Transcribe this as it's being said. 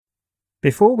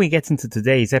Before we get into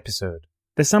today's episode,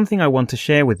 there's something I want to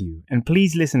share with you, and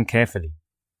please listen carefully.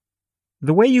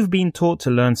 The way you've been taught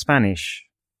to learn Spanish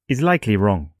is likely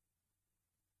wrong.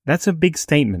 That's a big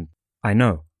statement, I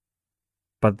know.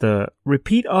 But the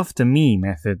repeat after me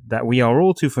method that we are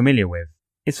all too familiar with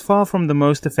is far from the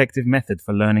most effective method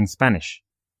for learning Spanish.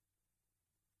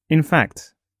 In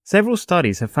fact, several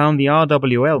studies have found the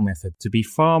RWL method to be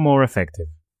far more effective,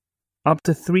 up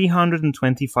to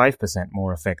 325%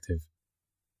 more effective.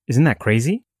 Isn't that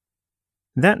crazy?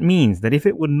 That means that if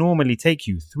it would normally take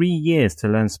you 3 years to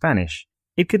learn Spanish,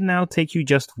 it could now take you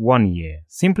just 1 year,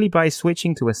 simply by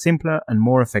switching to a simpler and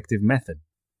more effective method.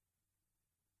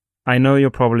 I know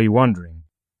you're probably wondering,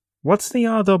 what's the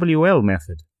RWL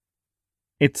method?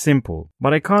 It's simple,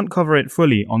 but I can't cover it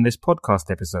fully on this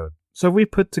podcast episode, so we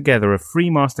put together a free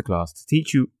masterclass to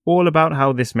teach you all about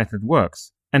how this method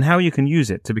works and how you can use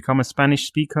it to become a Spanish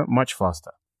speaker much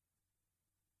faster.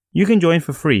 You can join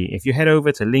for free if you head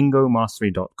over to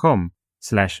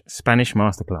lingomastery.com/Spanish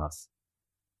Masterclass.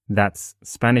 That's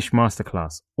Spanish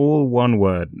Masterclass, all one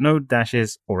word, no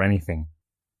dashes or anything.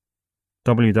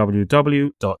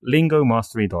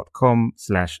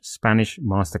 www.lingomastery.com/Spanish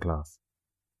Masterclass.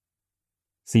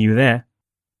 See you there.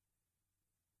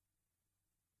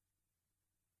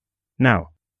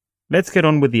 Now, let's get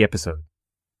on with the episode.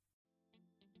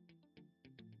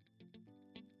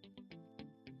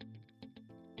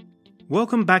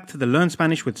 Welcome back to the Learn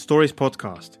Spanish with Stories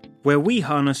podcast, where we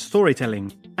harness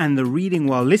storytelling and the reading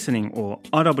while listening, or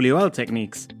RWL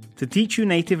techniques, to teach you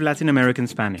native Latin American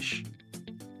Spanish.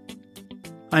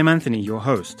 I'm Anthony, your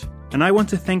host, and I want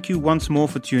to thank you once more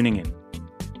for tuning in.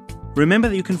 Remember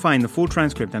that you can find the full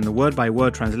transcript and the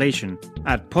word-by-word translation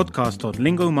at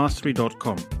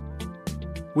podcast.lingomastery.com.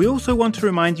 We also want to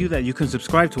remind you that you can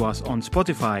subscribe to us on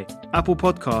Spotify, Apple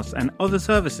Podcasts, and other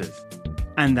services,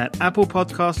 and that Apple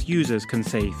Podcast users can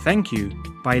say thank you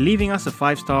by leaving us a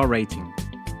 5-star rating.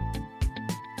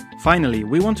 Finally,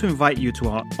 we want to invite you to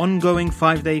our ongoing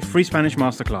 5-day free Spanish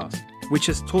masterclass, which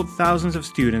has taught thousands of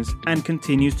students and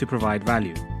continues to provide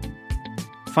value.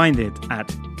 Find it at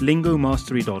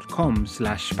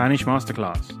lingomastery.com/Spanish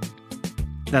Masterclass.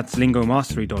 That's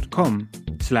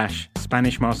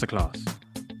lingomastery.com/Spanish Masterclass.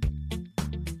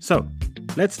 So,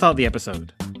 let's start the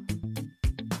episode.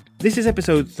 This is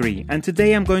episode 3, and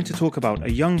today I'm going to talk about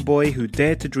a young boy who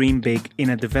dared to dream big in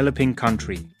a developing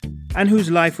country, and whose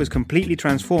life was completely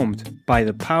transformed by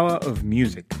the power of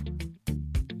music.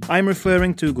 I'm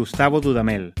referring to Gustavo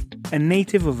Dudamel, a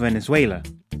native of Venezuela,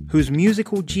 whose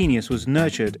musical genius was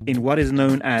nurtured in what is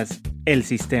known as El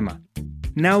Sistema,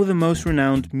 now the most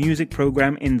renowned music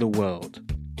program in the world.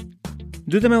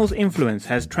 Dudamel's influence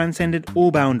has transcended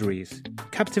all boundaries,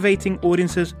 captivating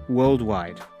audiences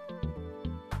worldwide.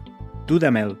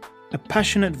 Dudamel, a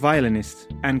passionate violinist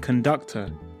and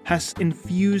conductor, has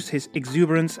infused his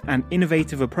exuberance and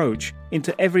innovative approach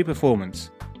into every performance,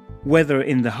 whether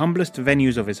in the humblest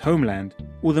venues of his homeland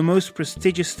or the most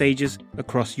prestigious stages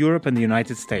across Europe and the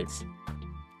United States.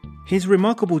 His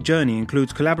remarkable journey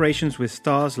includes collaborations with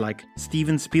stars like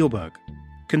Steven Spielberg,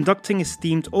 conducting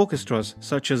esteemed orchestras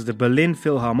such as the Berlin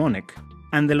Philharmonic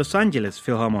and the Los Angeles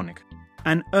Philharmonic,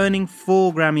 and earning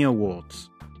 4 Grammy Awards.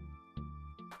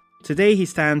 Today he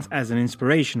stands as an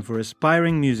inspiration for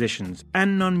aspiring musicians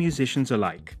and non-musicians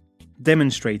alike,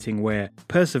 demonstrating where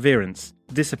perseverance,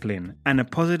 discipline, and a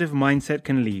positive mindset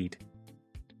can lead.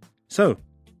 So,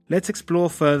 let's explore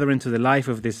further into the life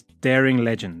of this daring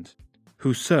legend,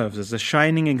 who serves as a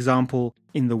shining example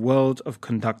in the world of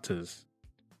conductors.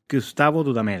 Gustavo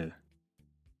Dudamel.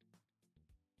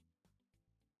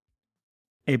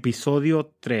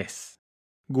 Episodio 3.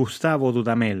 Gustavo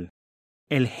Dudamel,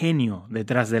 el genio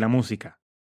detrás de la música.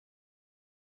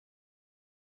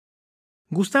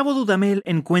 Gustavo Dudamel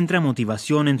encuentra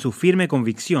motivación en su firme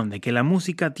convicción de que la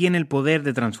música tiene el poder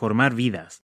de transformar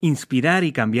vidas, inspirar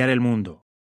y cambiar el mundo.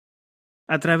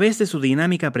 A través de su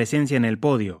dinámica presencia en el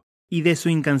podio y de su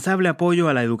incansable apoyo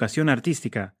a la educación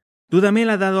artística, Dudamel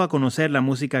ha dado a conocer la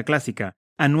música clásica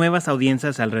a nuevas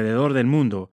audiencias alrededor del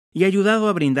mundo y ha ayudado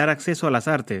a brindar acceso a las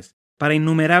artes para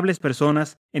innumerables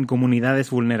personas en comunidades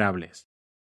vulnerables.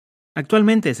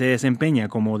 Actualmente se desempeña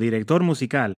como director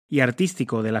musical y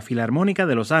artístico de la Filarmónica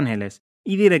de Los Ángeles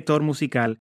y director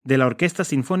musical de la Orquesta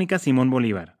Sinfónica Simón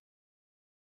Bolívar.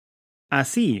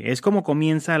 Así es como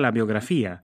comienza la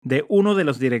biografía de uno de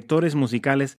los directores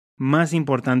musicales más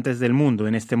importantes del mundo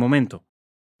en este momento,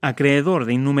 acreedor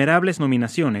de innumerables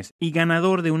nominaciones y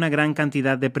ganador de una gran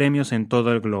cantidad de premios en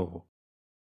todo el globo.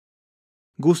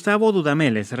 Gustavo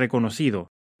Dudamel es reconocido,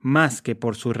 más que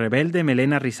por su rebelde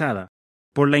melena rizada,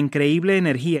 por la increíble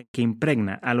energía que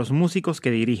impregna a los músicos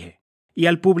que dirige, y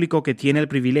al público que tiene el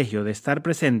privilegio de estar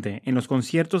presente en los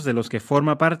conciertos de los que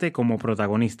forma parte como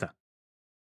protagonista.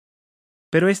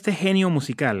 Pero este genio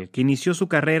musical, que inició su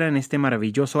carrera en este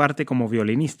maravilloso arte como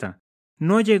violinista,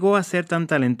 no llegó a ser tan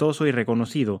talentoso y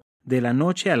reconocido de la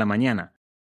noche a la mañana.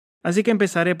 Así que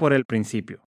empezaré por el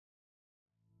principio.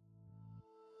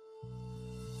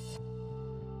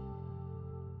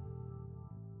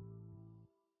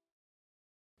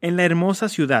 En la hermosa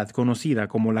ciudad conocida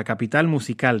como la capital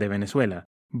musical de Venezuela,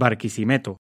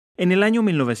 Barquisimeto, en el año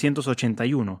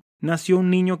 1981, nació un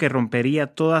niño que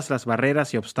rompería todas las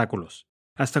barreras y obstáculos,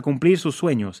 hasta cumplir sus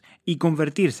sueños y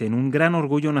convertirse en un gran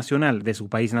orgullo nacional de su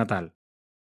país natal.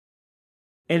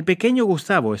 El pequeño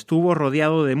Gustavo estuvo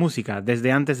rodeado de música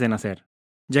desde antes de nacer,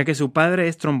 ya que su padre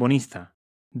es trombonista.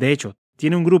 De hecho,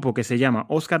 tiene un grupo que se llama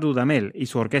Dudamel y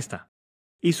su orquesta,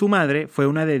 y su madre fue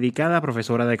una dedicada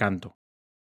profesora de canto.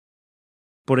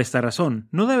 Por esta razón,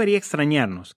 no debería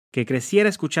extrañarnos que creciera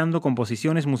escuchando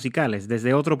composiciones musicales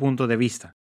desde otro punto de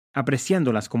vista,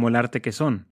 apreciándolas como el arte que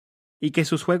son, y que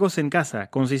sus juegos en casa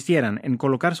consistieran en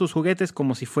colocar sus juguetes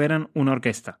como si fueran una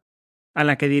orquesta, a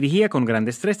la que dirigía con gran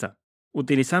destreza,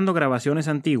 utilizando grabaciones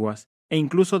antiguas e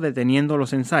incluso deteniendo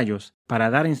los ensayos para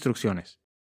dar instrucciones.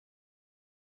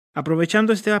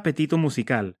 Aprovechando este apetito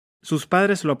musical, sus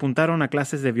padres lo apuntaron a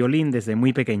clases de violín desde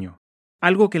muy pequeño,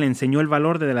 algo que le enseñó el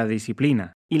valor de la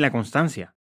disciplina y la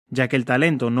constancia, ya que el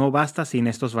talento no basta sin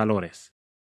estos valores.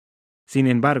 Sin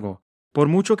embargo, por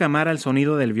mucho que amara el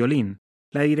sonido del violín,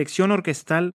 la dirección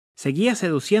orquestal seguía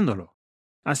seduciéndolo,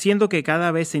 haciendo que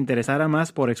cada vez se interesara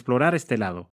más por explorar este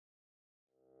lado.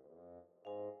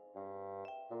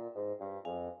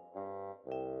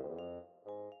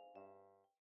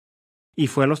 Y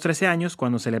fue a los 13 años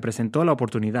cuando se le presentó la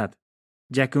oportunidad,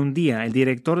 ya que un día el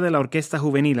director de la orquesta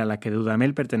juvenil a la que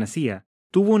Dudamel pertenecía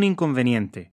tuvo un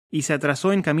inconveniente y se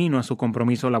atrasó en camino a su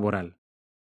compromiso laboral.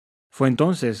 Fue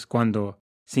entonces cuando,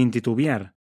 sin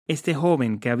titubear, este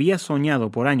joven que había soñado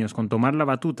por años con tomar la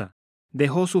batuta,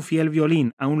 dejó su fiel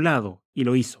violín a un lado y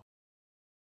lo hizo.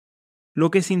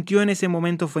 Lo que sintió en ese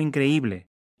momento fue increíble,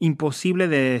 imposible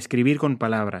de describir con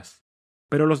palabras,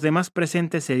 pero los demás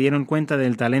presentes se dieron cuenta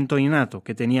del talento innato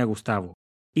que tenía Gustavo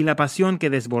y la pasión que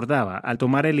desbordaba al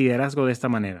tomar el liderazgo de esta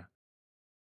manera.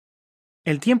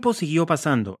 El tiempo siguió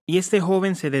pasando y este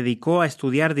joven se dedicó a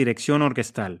estudiar dirección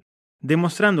orquestal,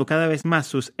 demostrando cada vez más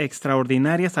sus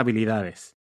extraordinarias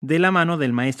habilidades, de la mano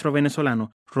del maestro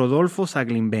venezolano Rodolfo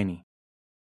Saglimbeni.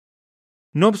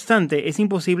 No obstante, es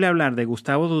imposible hablar de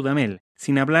Gustavo Dudamel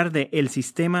sin hablar de El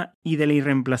Sistema y del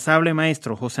irreemplazable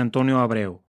maestro José Antonio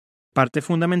Abreu, parte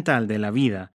fundamental de la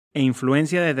vida e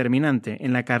influencia determinante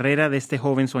en la carrera de este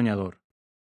joven soñador.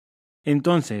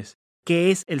 Entonces,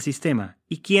 ¿qué es el sistema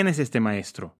y quién es este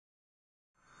maestro?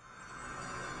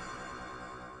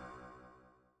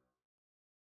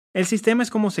 El sistema es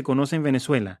como se conoce en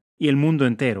Venezuela y el mundo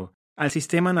entero, al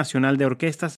Sistema Nacional de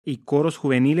Orquestas y Coros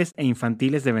Juveniles e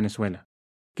Infantiles de Venezuela,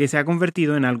 que se ha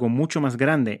convertido en algo mucho más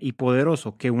grande y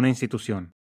poderoso que una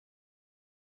institución.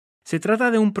 Se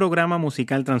trata de un programa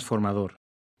musical transformador,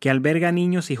 que alberga a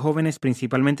niños y jóvenes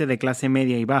principalmente de clase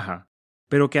media y baja,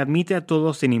 pero que admite a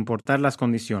todos sin importar las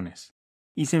condiciones,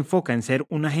 y se enfoca en ser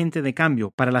un agente de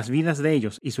cambio para las vidas de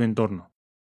ellos y su entorno.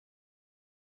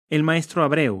 El maestro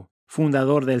Abreu,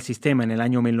 fundador del sistema en el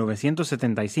año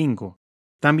 1975,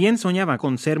 también soñaba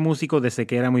con ser músico desde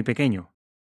que era muy pequeño,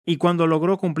 y cuando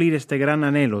logró cumplir este gran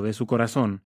anhelo de su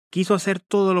corazón, quiso hacer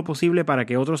todo lo posible para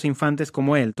que otros infantes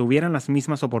como él tuvieran las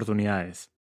mismas oportunidades.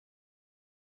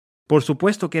 Por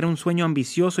supuesto que era un sueño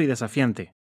ambicioso y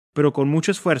desafiante, pero con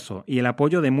mucho esfuerzo y el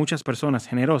apoyo de muchas personas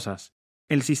generosas,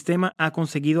 el sistema ha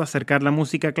conseguido acercar la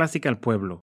música clásica al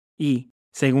pueblo y,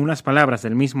 según las palabras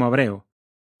del mismo Abreu,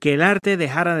 que el arte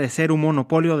dejara de ser un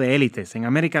monopolio de élites en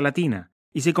América Latina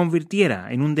y se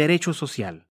convirtiera en un derecho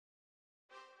social.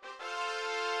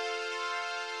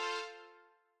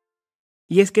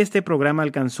 Y es que este programa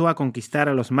alcanzó a conquistar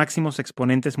a los máximos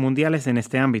exponentes mundiales en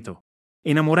este ámbito,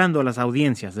 enamorando a las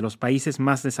audiencias de los países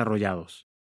más desarrollados,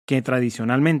 que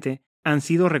tradicionalmente han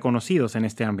sido reconocidos en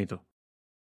este ámbito.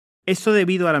 Esto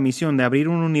debido a la misión de abrir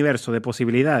un universo de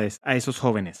posibilidades a esos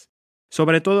jóvenes,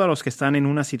 sobre todo a los que están en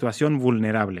una situación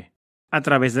vulnerable, a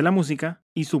través de la música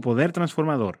y su poder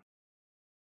transformador.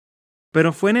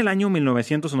 Pero fue en el año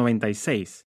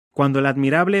 1996 cuando el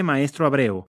admirable maestro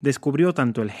Abreu descubrió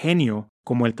tanto el genio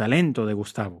como el talento de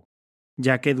Gustavo,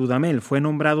 ya que Dudamel fue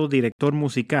nombrado director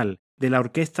musical de la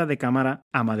Orquesta de Cámara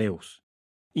Amadeus.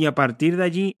 Y a partir de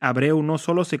allí, Abreu no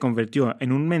solo se convirtió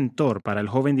en un mentor para el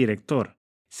joven director,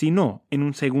 sino en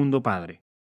un segundo padre.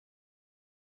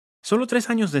 Solo 3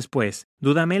 años después,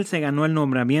 Dudamel se ganó el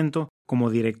nombramiento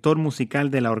como director musical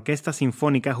de la Orquesta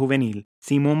Sinfónica Juvenil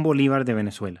Simón Bolívar de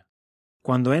Venezuela,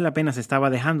 cuando él apenas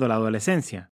estaba dejando la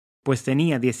adolescencia, pues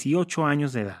tenía 18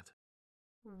 años de edad.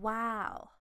 ¡Wow!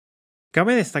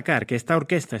 Cabe destacar que esta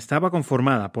orquesta estaba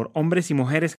conformada por hombres y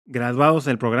mujeres graduados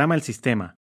del programa El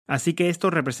Sistema, así que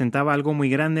esto representaba algo muy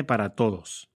grande para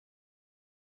todos.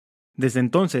 Desde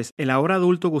entonces, el ahora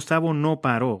adulto Gustavo no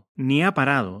paró, ni ha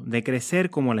parado, de crecer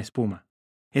como la espuma,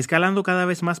 escalando cada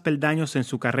vez más peldaños en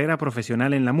su carrera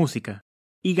profesional en la música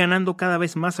y ganando cada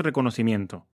vez más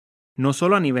reconocimiento, no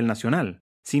solo a nivel nacional,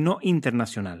 sino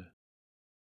internacional.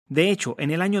 De hecho,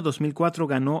 en el año 2004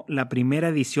 ganó la primera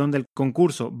edición del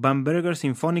concurso Bamberger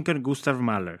Symphoniker Gustav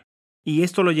Mahler, y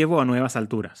esto lo llevó a nuevas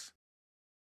alturas.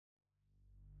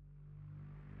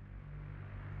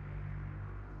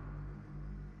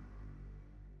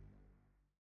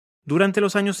 Durante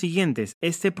los años siguientes,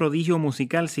 este prodigio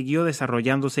musical siguió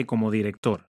desarrollándose como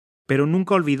director, pero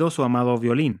nunca olvidó su amado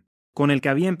violín, con el que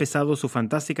había empezado su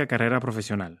fantástica carrera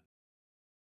profesional.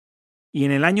 Y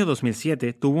en el año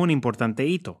 2007 tuvo un importante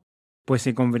hito, pues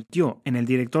se convirtió en el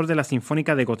director de la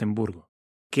Sinfónica de Gotemburgo,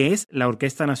 que es la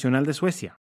Orquesta Nacional de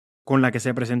Suecia, con la que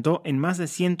se presentó en más de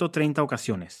 130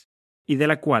 ocasiones, y de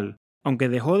la cual, aunque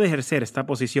dejó de ejercer esta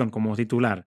posición como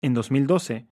titular en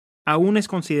 2012, aún es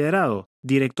considerado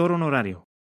director honorario.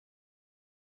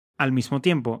 Al mismo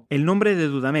tiempo, el nombre de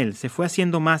Dudamel se fue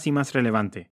haciendo más y más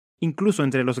relevante, incluso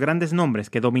entre los grandes nombres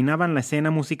que dominaban la escena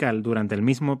musical durante el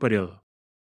mismo periodo.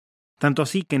 Tanto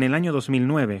así que en el año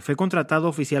 2009 fue contratado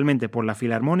oficialmente por la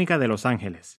Filarmónica de Los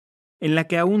Ángeles, en la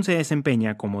que aún se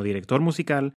desempeña como director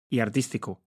musical y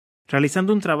artístico,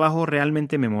 realizando un trabajo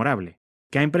realmente memorable,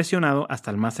 que ha impresionado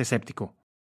hasta el más escéptico.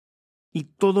 Y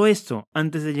todo esto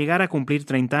antes de llegar a cumplir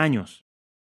 30 años.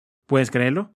 ¿Puedes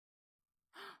creerlo?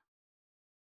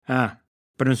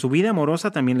 Pero en su vida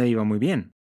amorosa también le iba muy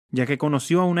bien, ya que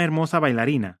conoció a una hermosa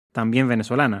bailarina, también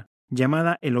venezolana,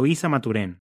 llamada Eloísa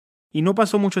Maturén. Y no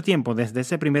pasó mucho tiempo desde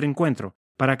ese primer encuentro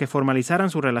para que formalizaran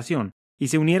su relación y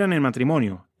se unieran en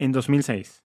matrimonio en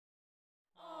 2006.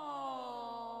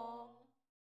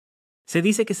 Se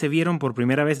dice que se vieron por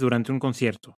primera vez durante un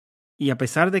concierto, y a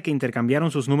pesar de que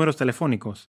intercambiaron sus números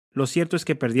telefónicos, lo cierto es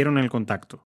que perdieron el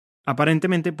contacto,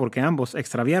 aparentemente porque ambos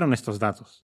extraviaron estos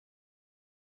datos.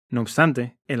 No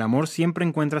obstante, el amor siempre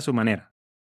encuentra su manera,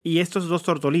 y estos dos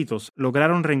tortolitos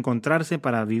lograron reencontrarse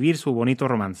para vivir su bonito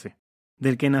romance,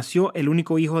 del que nació el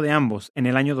único hijo de ambos en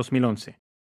el año 2011.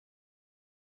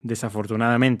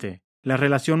 Desafortunadamente, la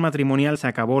relación matrimonial se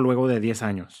acabó luego de 10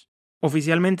 años,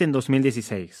 oficialmente en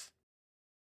 2016.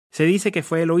 Se dice que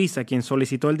fue Eloísa quien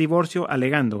solicitó el divorcio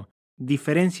alegando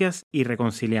diferencias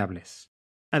irreconciliables,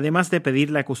 además de pedir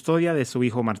la custodia de su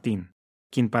hijo Martín,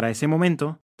 quien para ese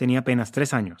momento tenía apenas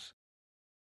 3 años.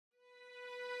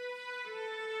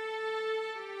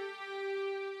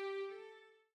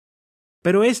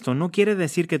 Pero esto no quiere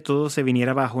decir que todo se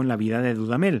viniera abajo en la vida de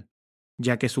Dudamel,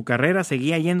 ya que su carrera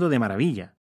seguía yendo de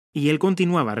maravilla, y él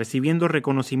continuaba recibiendo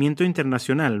reconocimiento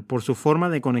internacional por su forma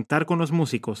de conectar con los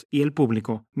músicos y el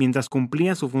público mientras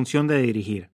cumplía su función de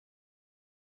dirigir.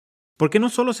 Porque no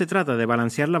solo se trata de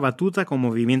balancear la batuta con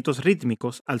movimientos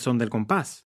rítmicos al son del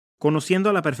compás, conociendo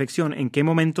a la perfección en qué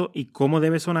momento y cómo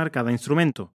debe sonar cada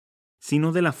instrumento,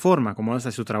 sino de la forma como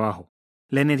hace su trabajo,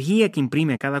 la energía que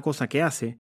imprime a cada cosa que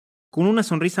hace, con una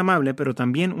sonrisa amable pero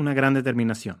también una gran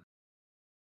determinación.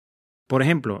 Por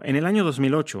ejemplo, en el año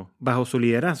 2008, bajo su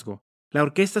liderazgo, la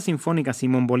Orquesta Sinfónica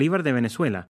Simón Bolívar de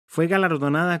Venezuela fue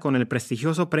galardonada con el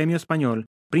prestigioso Premio Español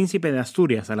Príncipe de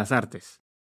Asturias a las Artes.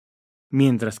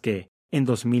 Mientras que, en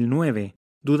 2009,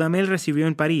 Dudamel recibió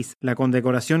en París la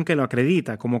condecoración que lo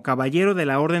acredita como Caballero de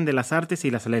la Orden de las Artes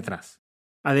y las Letras,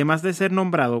 además de ser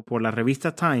nombrado por la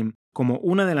revista Time como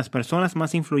una de las personas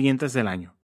más influyentes del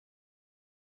año.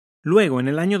 Luego, en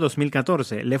el año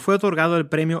 2014, le fue otorgado el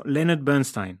premio Leonard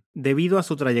Bernstein, debido a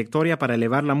su trayectoria para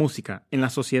elevar la música en la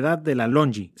Sociedad de la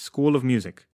Longy School of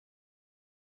Music.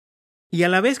 Y a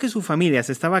la vez que su familia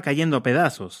se estaba cayendo a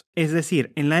pedazos, es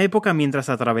decir, en la época mientras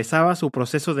atravesaba su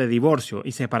proceso de divorcio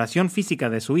y separación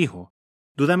física de su hijo,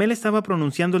 Dudamel estaba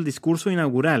pronunciando el discurso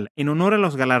inaugural en honor a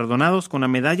los galardonados con la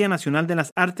Medalla Nacional de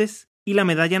las Artes y la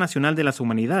Medalla Nacional de las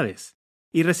Humanidades,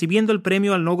 y recibiendo el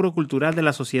Premio al Logro Cultural de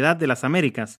la Sociedad de las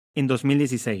Américas en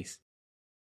 2016.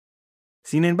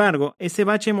 Sin embargo, ese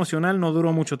bache emocional no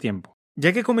duró mucho tiempo,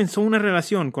 ya que comenzó una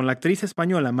relación con la actriz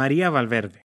española María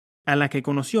Valverde, a la que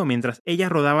conoció mientras ella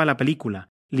rodaba la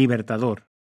película Libertador,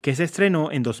 que se estrenó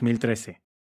en 2013.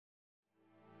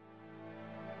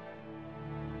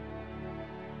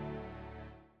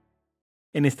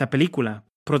 En esta película,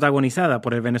 protagonizada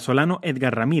por el venezolano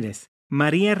Edgar Ramírez,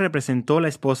 María representó la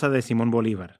esposa de Simón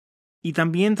Bolívar, y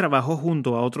también trabajó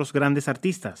junto a otros grandes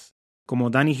artistas, como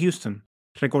Danny Houston,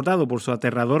 recordado por su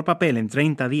aterrador papel en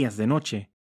 30 días de noche,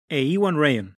 e Iwan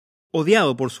Ryan,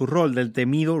 odiado por su rol del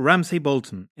temido Ramsay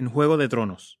Bolton en Juego de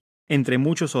Tronos, entre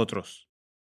muchos otros.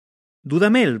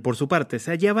 Dudamel, por su parte,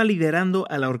 se hallaba liderando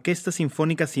a la Orquesta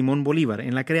Sinfónica Simón Bolívar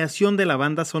en la creación de la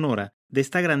banda sonora de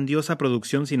esta grandiosa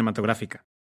producción cinematográfica.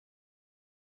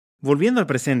 Volviendo al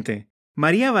presente,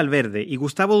 María Valverde y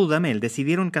Gustavo Dudamel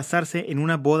decidieron casarse en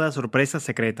una boda sorpresa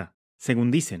secreta,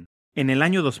 según dicen, en el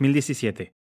año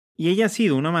 2017, y ella ha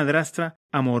sido una madrastra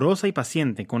amorosa y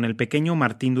paciente con el pequeño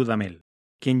Martín Dudamel,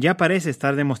 quien ya parece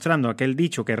estar demostrando aquel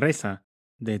dicho que reza,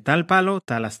 de tal palo,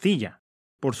 tal astilla,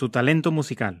 por su talento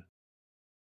musical.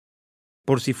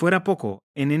 Por si fuera poco,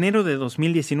 en enero de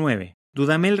 2019,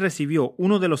 Dudamel recibió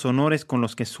uno de los honores con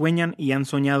los que sueñan y han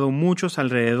soñado muchos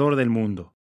alrededor del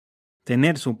mundo: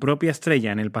 tener su propia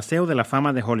estrella en el Paseo de la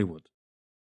Fama de Hollywood.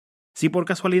 Si por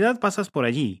casualidad pasas por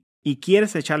allí y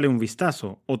quieres echarle un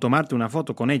vistazo o tomarte una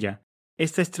foto con ella,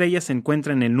 esta estrella se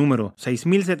encuentra en el número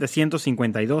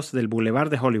 6752 del Boulevard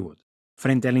de Hollywood,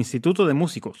 frente al Instituto de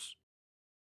Músicos.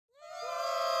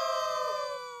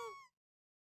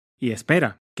 Y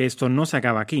espera, que esto no se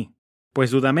acaba aquí, pues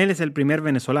Dudamel es el primer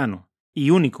venezolano, y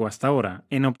único hasta ahora,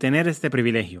 en obtener este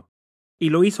privilegio, y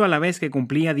lo hizo a la vez que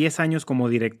cumplía 10 años como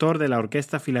director de la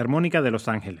Orquesta Filarmónica de Los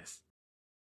Ángeles.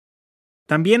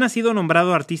 También ha sido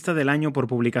nombrado Artista del Año por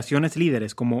publicaciones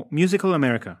líderes como Musical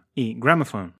America y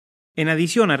Gramophone, en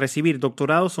adición a recibir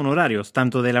doctorados honorarios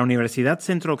tanto de la Universidad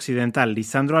Centro-Occidental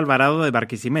Lisandro Alvarado de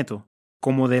Barquisimeto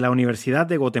como de la Universidad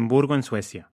de Gotemburgo en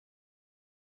Suecia.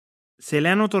 Se le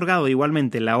han otorgado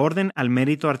igualmente la Orden al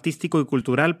Mérito Artístico y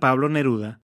Cultural Pablo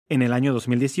Neruda en el año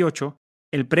 2018,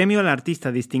 el Premio al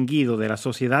Artista Distinguido de la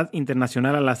Sociedad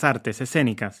Internacional a las Artes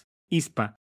Escénicas,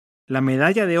 ISPA, la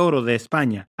Medalla de Oro de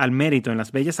España al Mérito en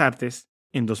las Bellas Artes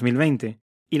en 2020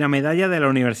 y la Medalla de la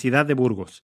Universidad de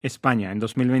Burgos, España, en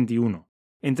 2021,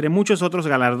 entre muchos otros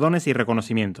galardones y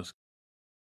reconocimientos.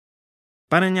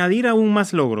 Para añadir aún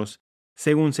más logros,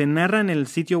 según se narra en el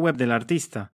sitio web del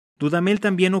artista, Dudamel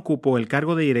también ocupó el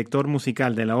cargo de director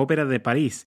musical de la Ópera de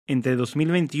París entre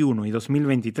 2021 y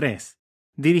 2023,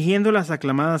 dirigiendo las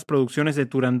aclamadas producciones de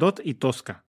Turandot y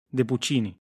Tosca, de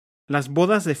Puccini, Las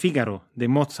Bodas de Fígaro, de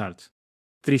Mozart,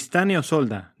 Tristán y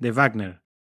Isolda, de Wagner,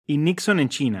 y Nixon en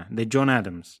China, de John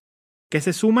Adams, que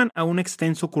se suman a un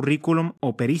extenso currículum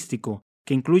operístico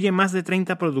que incluye más de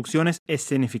 30 producciones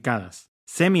escenificadas,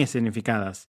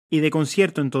 semi-escenificadas y de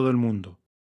concierto en todo el mundo,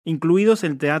 incluidos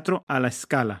el teatro a la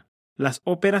Scala, las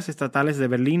óperas estatales de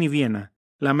Berlín y Viena,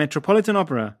 la Metropolitan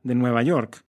Opera de Nueva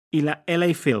York y la LA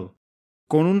Phil,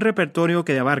 con un repertorio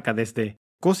que abarca desde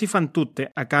Così fan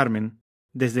tutte a Carmen,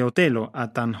 desde Otelo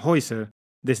a Tannhäuser,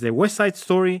 desde West Side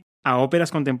Story a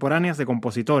óperas contemporáneas de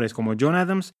compositores como John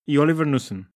Adams y Oliver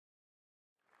Knussen.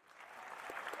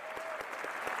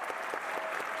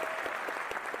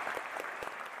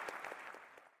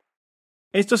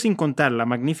 Esto sin contar la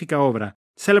magnífica obra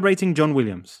Celebrating John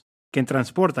Williams, que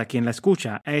transporta a quien la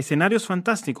escucha a escenarios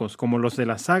fantásticos como los de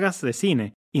las sagas de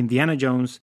cine Indiana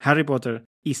Jones, Harry Potter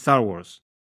y Star Wars,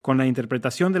 con la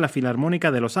interpretación de la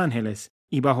Filarmónica de Los Ángeles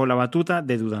y bajo la batuta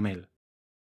de Dudamel.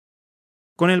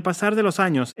 Con el pasar de los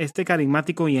años, este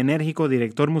carismático y enérgico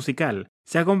director musical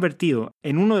se ha convertido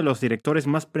en uno de los directores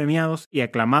más premiados y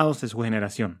aclamados de su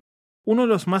generación, uno de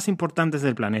los más importantes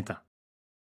del planeta.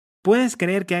 ¿Puedes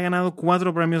creer que ha ganado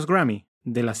 4 premios Grammy,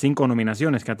 de las 5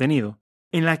 nominaciones que ha tenido,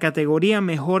 en la categoría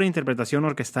Mejor Interpretación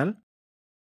Orquestal?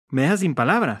 Me deja sin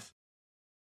palabras.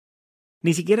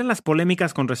 Ni siquiera las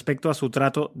polémicas con respecto a su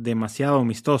trato demasiado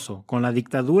amistoso con la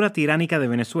dictadura tiránica de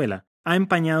Venezuela ha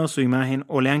empañado su imagen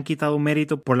o le han quitado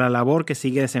mérito por la labor que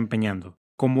sigue desempeñando,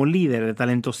 como líder de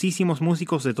talentosísimos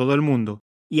músicos de todo el mundo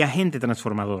y agente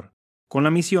transformador, con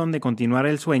la misión de continuar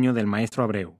el sueño del maestro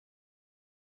Abreu.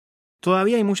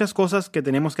 Todavía hay muchas cosas que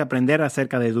tenemos que aprender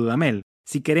acerca de Dudamel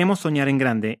si queremos soñar en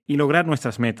grande y lograr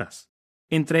nuestras metas,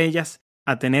 entre ellas,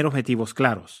 a tener objetivos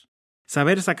claros,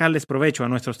 saber sacarles provecho a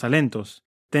nuestros talentos,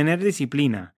 tener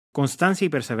disciplina, constancia y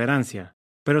perseverancia,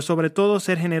 pero sobre todo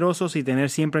ser generosos y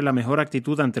tener siempre la mejor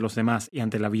actitud ante los demás y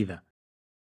ante la vida.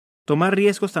 Tomar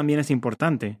riesgos también es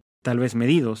importante, tal vez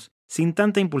medidos, sin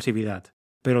tanta impulsividad,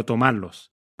 pero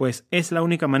tomarlos, pues es la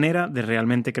única manera de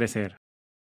realmente crecer.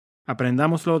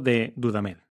 Aprendámoslo de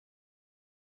Dudamel.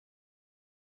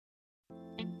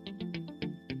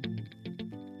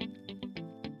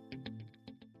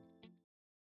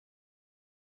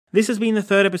 This has been the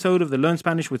third episode of the Learn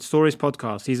Spanish with Stories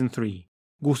podcast, Season 3.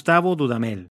 Gustavo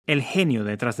Dudamel, el genio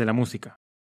detrás de la música.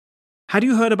 Had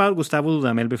you heard about Gustavo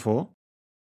Dudamel before?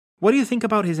 What do you think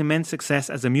about his immense success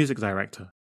as a music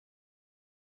director?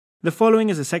 The following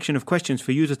is a section of questions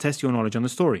for you to test your knowledge on the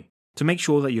story, to make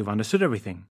sure that you've understood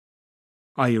everything.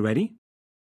 Are you ready?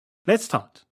 Let's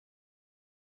start.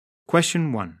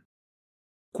 Question 1.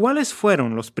 ¿Cuáles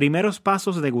fueron los primeros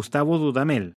pasos de Gustavo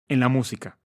Dudamel en la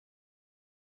música?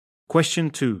 Question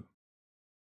 2.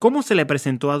 ¿Cómo se le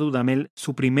presentó a Dudamel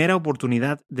su primera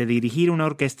oportunidad de dirigir una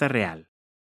orquesta real?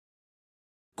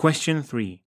 Question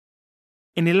 3.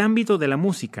 En el ámbito de la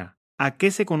música, ¿a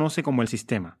qué se conoce como el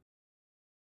sistema?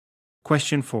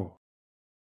 Question 4.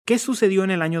 ¿Qué sucedió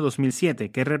en el año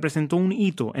 2007 que representó un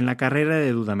hito en la carrera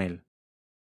de Dudamel?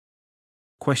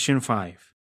 Question 5.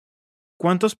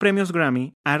 ¿Cuántos premios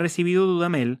Grammy ha recibido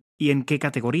Dudamel y en qué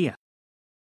categoría?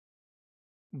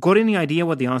 Got any idea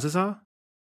what the answers are?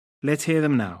 Let's hear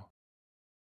them now.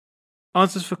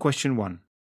 Answers for question 1.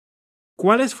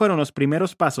 ¿Cuáles fueron los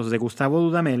primeros pasos de Gustavo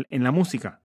Dudamel en la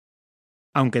música?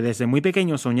 Aunque desde muy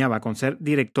pequeño soñaba con ser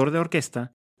director de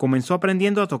orquesta, comenzó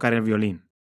aprendiendo a tocar el violín.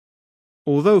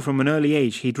 Although from an early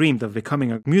age he dreamed of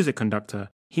becoming a music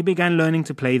conductor, he began learning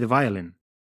to play the violin.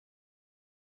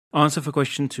 Answer for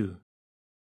question 2.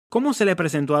 ¿Cómo se le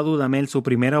presentó a Dudamel su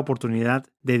primera oportunidad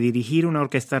de dirigir una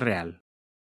orquesta real?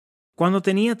 Cuando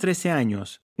tenía 13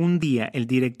 años, un día el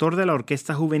director de la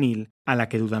orquesta juvenil a la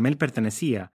que Dudamel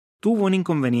pertenecía tuvo un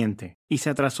inconveniente y se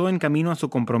atrasó en camino a su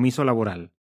compromiso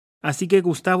laboral. Así que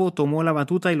Gustavo tomó la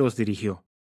batuta y los dirigió.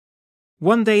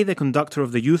 One day the conductor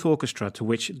of the youth orchestra to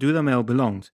which Dudamel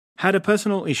belonged had a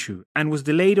personal issue and was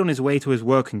delayed on his way to his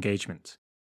work engagement.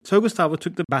 So Gustavo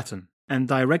took the baton and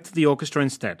directed the orchestra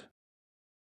instead.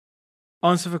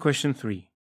 Answer for question 3.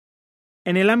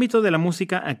 En el ámbito de la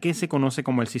música, ¿a qué se conoce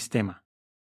como el sistema?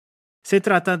 Se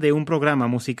trata de un programa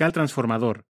musical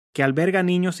transformador que alberga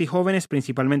niños y jóvenes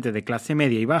principalmente de clase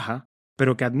media y baja,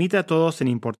 pero que admite a todos sin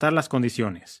importar las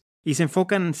condiciones, y se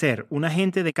enfoca en ser un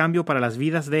agente de cambio para las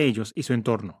vidas de ellos y su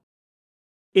entorno.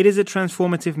 It is a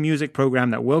transformative music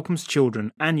program that welcomes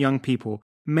children and young people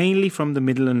mainly from the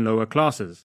middle and lower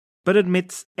classes, but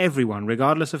admits everyone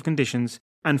regardless of conditions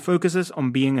and focuses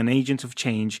on being an agent of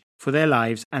change for their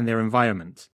lives and their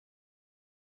environment.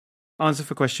 Answer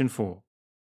for question 4.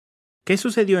 ¿Qué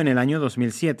sucedió en el año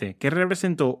 2007 que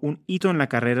representó un hito en la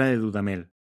carrera de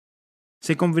Dudamel?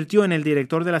 Se convirtió en el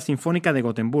director de la Sinfónica de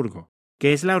Gotemburgo,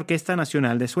 que es la Orquesta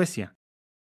Nacional de Suecia.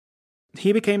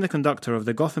 He became the conductor of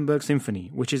the Gothenburg Symphony,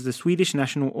 which is the Swedish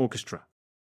National Orchestra.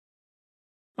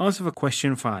 Answer for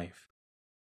question 5.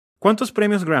 ¿Cuántos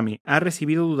premios Grammy ha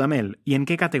recibido Dudamel y en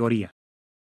qué categoría?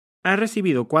 Ha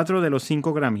recibido 4 de los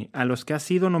 5 Grammy a los que ha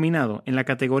sido nominado en la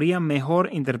categoría Mejor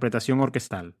Interpretación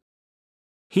Orquestal.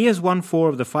 He has won 4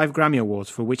 of the 5 Grammy Awards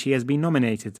for which he has been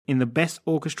nominated in the Best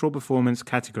Orchestral Performance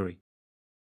category.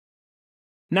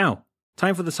 Now,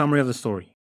 time for the summary of the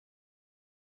story.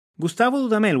 Gustavo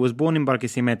Dudamel was born in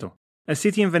Barquisimeto, a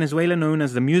city in Venezuela known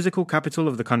as the musical capital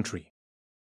of the country.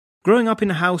 Growing up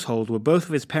in a household where both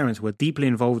of his parents were deeply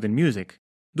involved in music,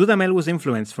 Dudamel was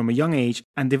influenced from a young age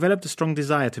and developed a strong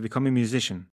desire to become a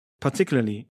musician,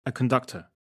 particularly a conductor.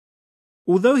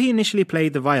 Although he initially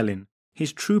played the violin,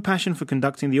 his true passion for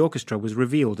conducting the orchestra was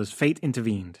revealed as fate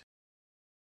intervened.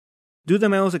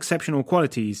 Dudamel's exceptional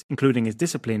qualities, including his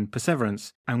discipline,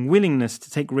 perseverance, and willingness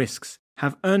to take risks,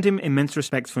 have earned him immense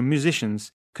respect from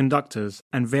musicians, conductors,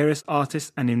 and various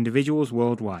artists and individuals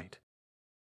worldwide.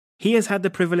 He has had the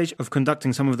privilege of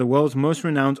conducting some of the world's most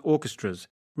renowned orchestras,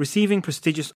 receiving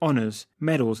prestigious honors,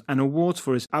 medals, and awards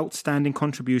for his outstanding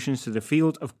contributions to the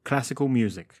field of classical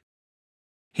music.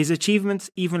 His achievements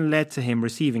even led to him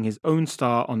receiving his own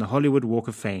star on the Hollywood Walk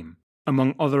of Fame,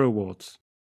 among other awards.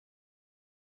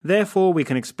 Therefore, we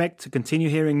can expect to continue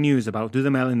hearing news about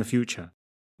Dudamel in the future,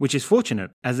 which is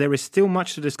fortunate as there is still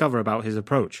much to discover about his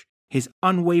approach, his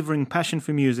unwavering passion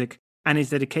for music, and his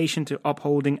dedication to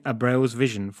upholding Abreu's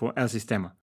vision for El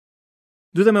Sistema.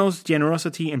 Dudamel's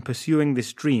generosity in pursuing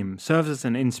this dream serves as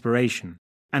an inspiration,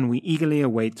 and we eagerly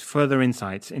await further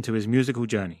insights into his musical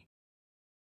journey.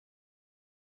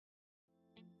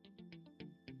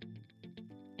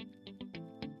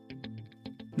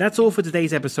 That's all for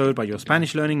today's episode, but your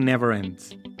Spanish learning never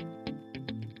ends.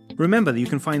 Remember that you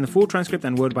can find the full transcript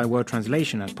and word-by-word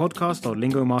translation at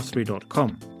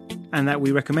podcast.lingomastery.com, and that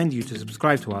we recommend you to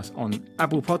subscribe to us on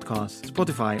Apple Podcasts,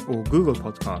 Spotify, or Google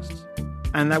Podcasts.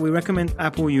 And that we recommend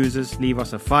Apple users leave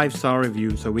us a 5-star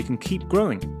review so we can keep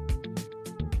growing.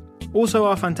 Also,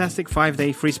 our fantastic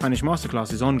 5-day free Spanish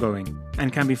masterclass is ongoing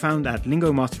and can be found at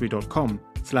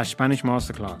lingomastery.com/Spanish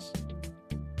Masterclass.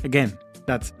 Again,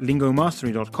 that's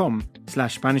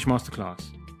lingomastery.com/Spanish Masterclass.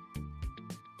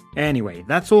 Anyway,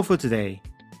 that's all for today.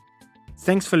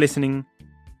 Thanks for listening.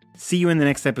 See you in the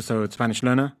next episode, Spanish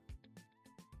learner.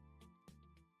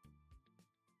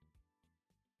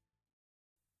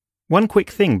 One quick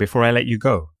thing before I let you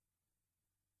go.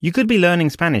 You could be learning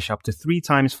Spanish up to 3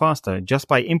 times faster just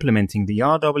by implementing the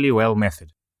RWL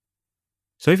method.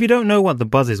 So if you don't know what the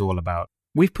buzz is all about,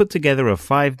 we've put together a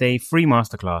 5-day free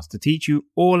masterclass to teach you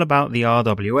all about the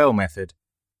RWL method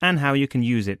and how you can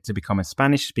use it to become a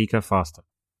Spanish speaker faster.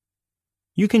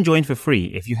 You can join for free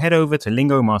if you head over to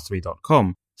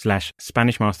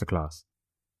lingomastery.com/Spanish Masterclass.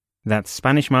 That's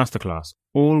Spanish Masterclass,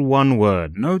 all one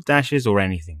word, no dashes or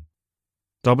anything.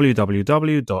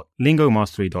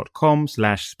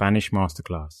 www.lingomastery.com/Spanish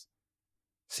Masterclass.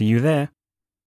 See you there.